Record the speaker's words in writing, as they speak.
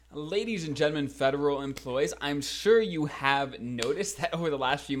Ladies and gentlemen, federal employees, I'm sure you have noticed that over the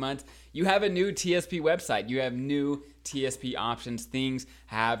last few months, you have a new TSP website. You have new TSP options. Things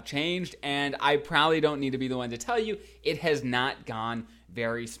have changed, and I probably don't need to be the one to tell you it has not gone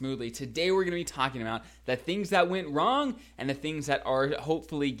very smoothly. Today, we're going to be talking about the things that went wrong and the things that are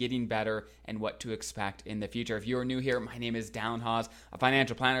hopefully getting better and what to expect in the future. If you're new here, my name is Dallin Hawes, a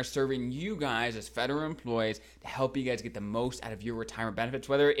financial planner serving you guys as federal employees to help you guys get the most out of your retirement benefits,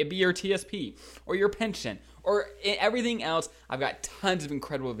 whether it be your TSP or your pension or everything else. I've got tons of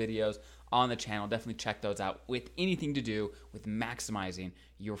incredible videos on the channel. Definitely check those out with anything to do with maximizing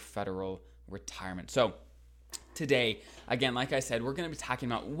your federal retirement. So today, again, like I said, we're going to be talking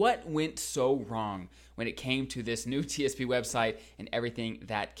about what went so wrong when it came to this new TSP website and everything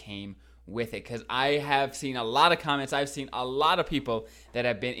that came with it. Because I have seen a lot of comments. I've seen a lot of people that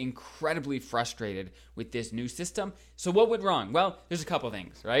have been incredibly frustrated with this new system. So what went wrong? Well, there's a couple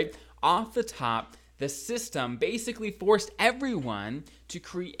things, right? Off the top, the system basically forced everyone to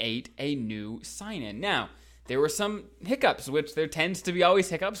create a new sign-in. Now, there were some hiccups, which there tends to be always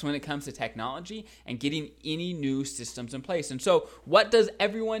hiccups when it comes to technology and getting any new systems in place. And so what does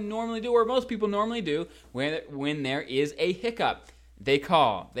everyone normally do, or most people normally do, when there is a hiccup? They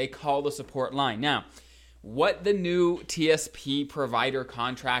call the support line. Now, what the new TSP provider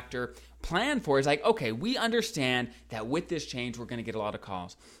contractor planned for is like, okay, we understand that with this change, we're going to get a lot of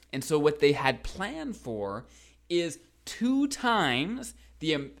calls. And so what they had planned for is 2 times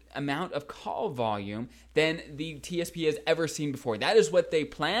the amount of call volume than the TSP has ever seen before. That is what they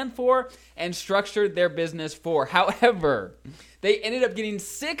planned for and structured their business for. However, they ended up getting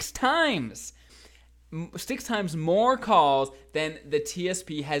 6 times more calls than the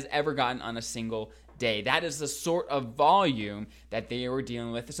TSP has ever gotten on a single day. That is the sort of volume that they were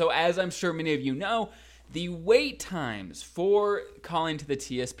dealing with. So as I'm sure many of you know, the wait times for calling to the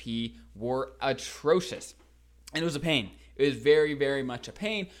TSP were atrocious. And it was a pain. It was very, very much a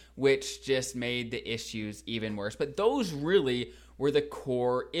pain, which just made the issues even worse. But those really were the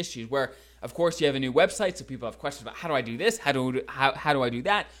core issues where, of course, you have a new website, so people have questions about how do I do this, how do I do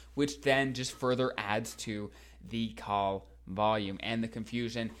that, which then just further adds to the call volume and the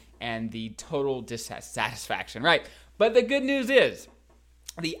confusion and the total dissatisfaction, right? But the good news is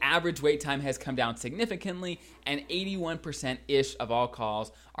the average wait time has come down significantly, and 81%-ish of all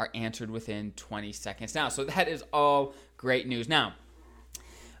calls are answered within 20 seconds now. So that is all great news. Now,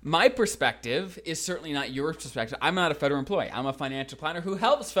 my perspective is certainly not your perspective. I'm not a federal employee. I'm a financial planner who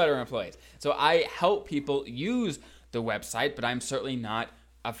helps federal employees. So I help people use the website, but I'm certainly not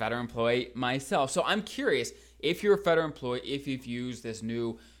a federal employee myself. So I'm curious, if you're a federal employee, if you've used this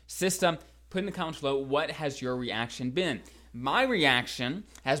new system, put in the comments below, what has your reaction been? My reaction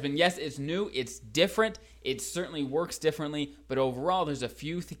has been, yes, it's new, it's different, it certainly works differently, but overall there's a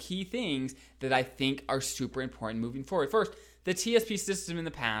few key things that I think are super important moving forward. First, the TSP system in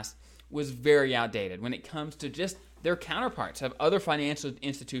the past was very outdated when it comes to just their counterparts of other financial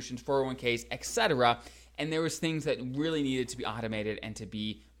institutions, 401ks, etc., and there was things that really needed to be automated and to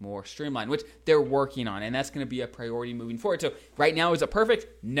be more streamlined, which they're working on, and that's going to be a priority moving forward. So right now, is it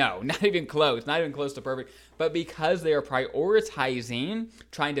perfect? No, not even close to perfect. But because they are prioritizing,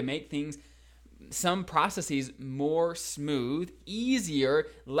 trying to make things, some processes more smooth, easier,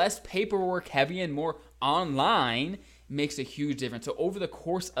 less paperwork heavy, and more online, makes a huge difference. So over the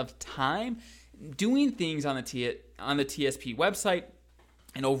course of time, doing things on the TSP website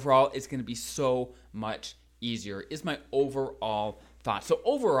and overall, it's going to be so much easier, is my overall thought. So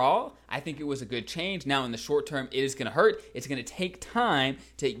overall, I think it was a good change. Now, in the short term, it is going to hurt. It's going to take time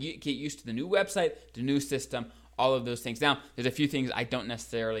to get used to the new website, the new system, all of those things. Now, there's a few things I don't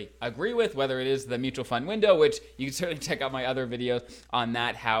necessarily agree with, whether it is the mutual fund window, which you can certainly check out my other videos on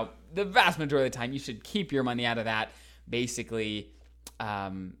that, how the vast majority of the time you should keep your money out of that, basically,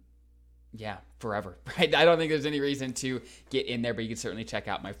 forever, right? I don't think there's any reason to get in there, but you can certainly check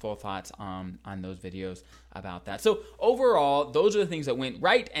out my full thoughts on those videos about that. So overall, those are the things that went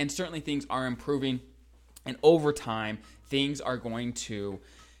right, and certainly things are improving, and over time, things are going to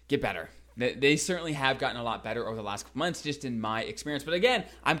get better. They certainly have gotten a lot better over the last couple months, just in my experience. But again,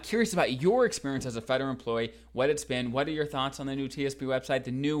 I'm curious about your experience as a federal employee, what it's been, what are your thoughts on the new TSP website,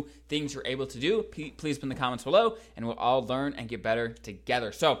 the new things you're able to do. Please put in the comments below, and we'll all learn and get better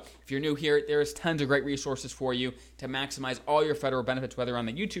together. So if you're new here, there's tons of great resources for you to maximize all your federal benefits, whether on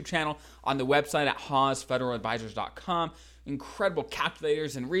the YouTube channel, on the website at hawesfederaladvisors.com. Incredible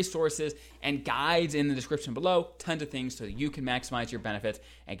calculators and resources and guides in the description below. Tons of things so that you can maximize your benefits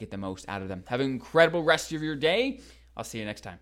and get the most out of them. Have an incredible rest of your day. I'll see you next time.